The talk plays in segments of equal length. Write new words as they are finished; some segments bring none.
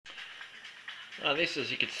This, as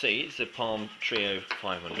you can see, is the Palm Treo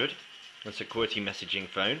 500. It's a QWERTY messaging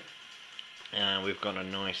phone. We've got a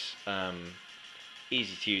nice,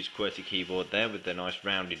 easy to use QWERTY keyboard there with the nice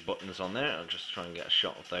rounded buttons on there. I'll just try and get a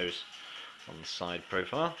shot of those on the side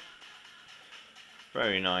profile.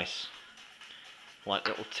 Very nice, like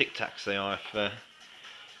little tic tacs they are, if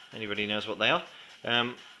anybody knows what they are.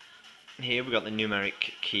 Here we've got the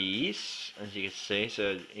numeric keys, as you can see,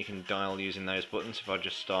 so you can dial using those buttons. If I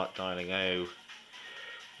just start dialing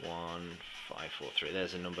 01543,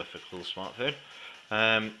 there's a number for cool smartphone.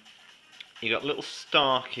 You got a little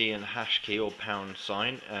star key and hash key, or pound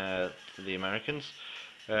sign for the Americans,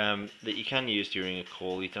 that you can use during a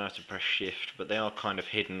call. You don't have to press shift, but they are kind of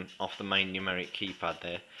hidden off the main numeric keypad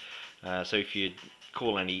there. So if you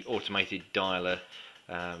call any automated dialer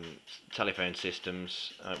telephone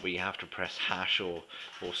systems where you have to press hash or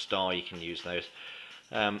star, you can use those.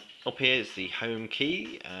 Up here is the home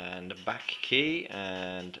key and the back key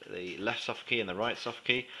and the left soft key and the right soft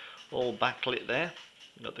key, all backlit there.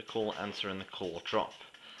 You've got the call answer and the call drop.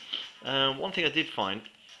 One thing I did find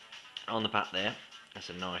on the back there, that's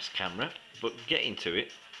a nice camera, but getting to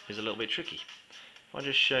it is a little bit tricky. If I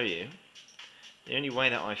just show you, the only way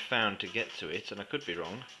that I found to get to it, and I could be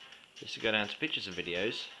wrong, is to go down to pictures and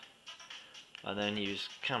videos and then use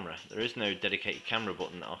camera. There is no dedicated camera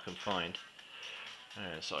button that I can find,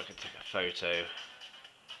 so I can take a photo.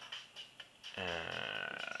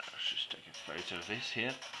 Let's just take a photo of this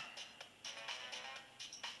here.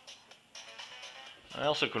 I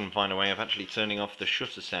also couldn't find a way of actually turning off the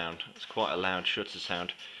shutter sound. It's quite a loud shutter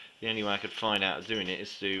sound. The only way I could find out of doing it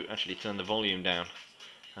is to actually turn the volume down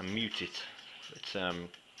and mute it. But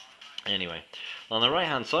anyway, on the right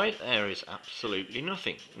hand side there is absolutely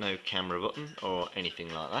nothing. No camera button or anything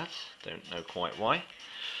like that. Don't know quite why.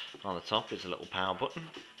 On the top is a little power button,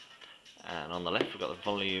 and on the left we've got the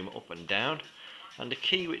volume up and down, and a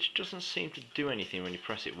key which doesn't seem to do anything when you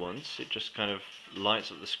press it once. It just kind of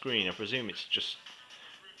lights up the screen. I presume it's just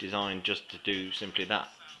designed just to do simply that.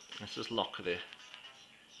 Let's just lock there.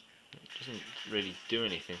 It doesn't really do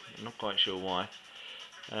anything. I'm not quite sure why.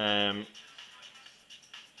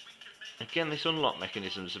 Again, this unlock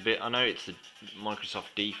mechanism is a bit, I know it's the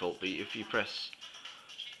Microsoft default, but if you press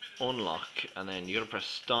unlock and then you got to press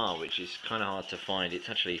star, which is kind of hard to find. It's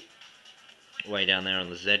actually way down there on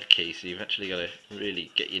the Z key, so you've actually got to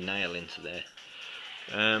really get your nail into there.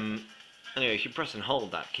 Anyway, if you press and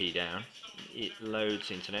hold that key down, it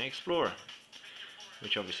loads Internet Explorer,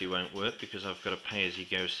 which obviously won't work because I've got a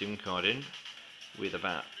pay-as-you-go SIM card in with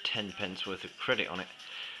about 10 pence worth of credit on it.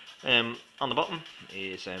 On the bottom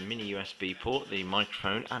is a mini USB port, the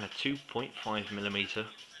microphone, and a 2.5mm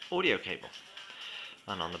audio cable.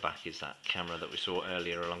 And on the back is that camera that we saw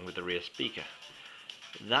earlier along with the rear speaker.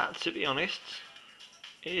 That, to be honest,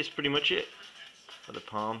 is pretty much it for the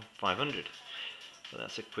Palm 500. So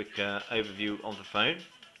that's a quick overview of the phone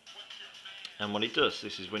and what it does.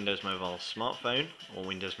 This is Windows Mobile Smartphone or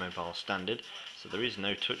Windows Mobile Standard, so there is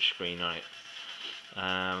no touch screen on it.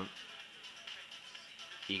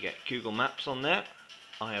 You get Google Maps on there.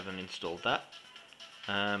 I haven't installed that.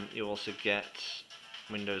 You also get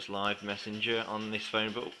Windows Live Messenger on this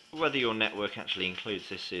phone, but whether your network actually includes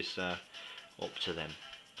this is up to them.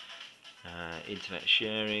 Internet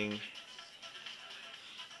sharing,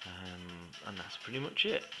 and that's pretty much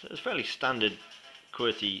it. So it's a fairly standard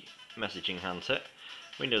QWERTY messaging handset,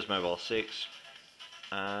 Windows Mobile 6,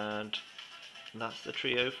 and that's the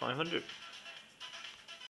Treo 500.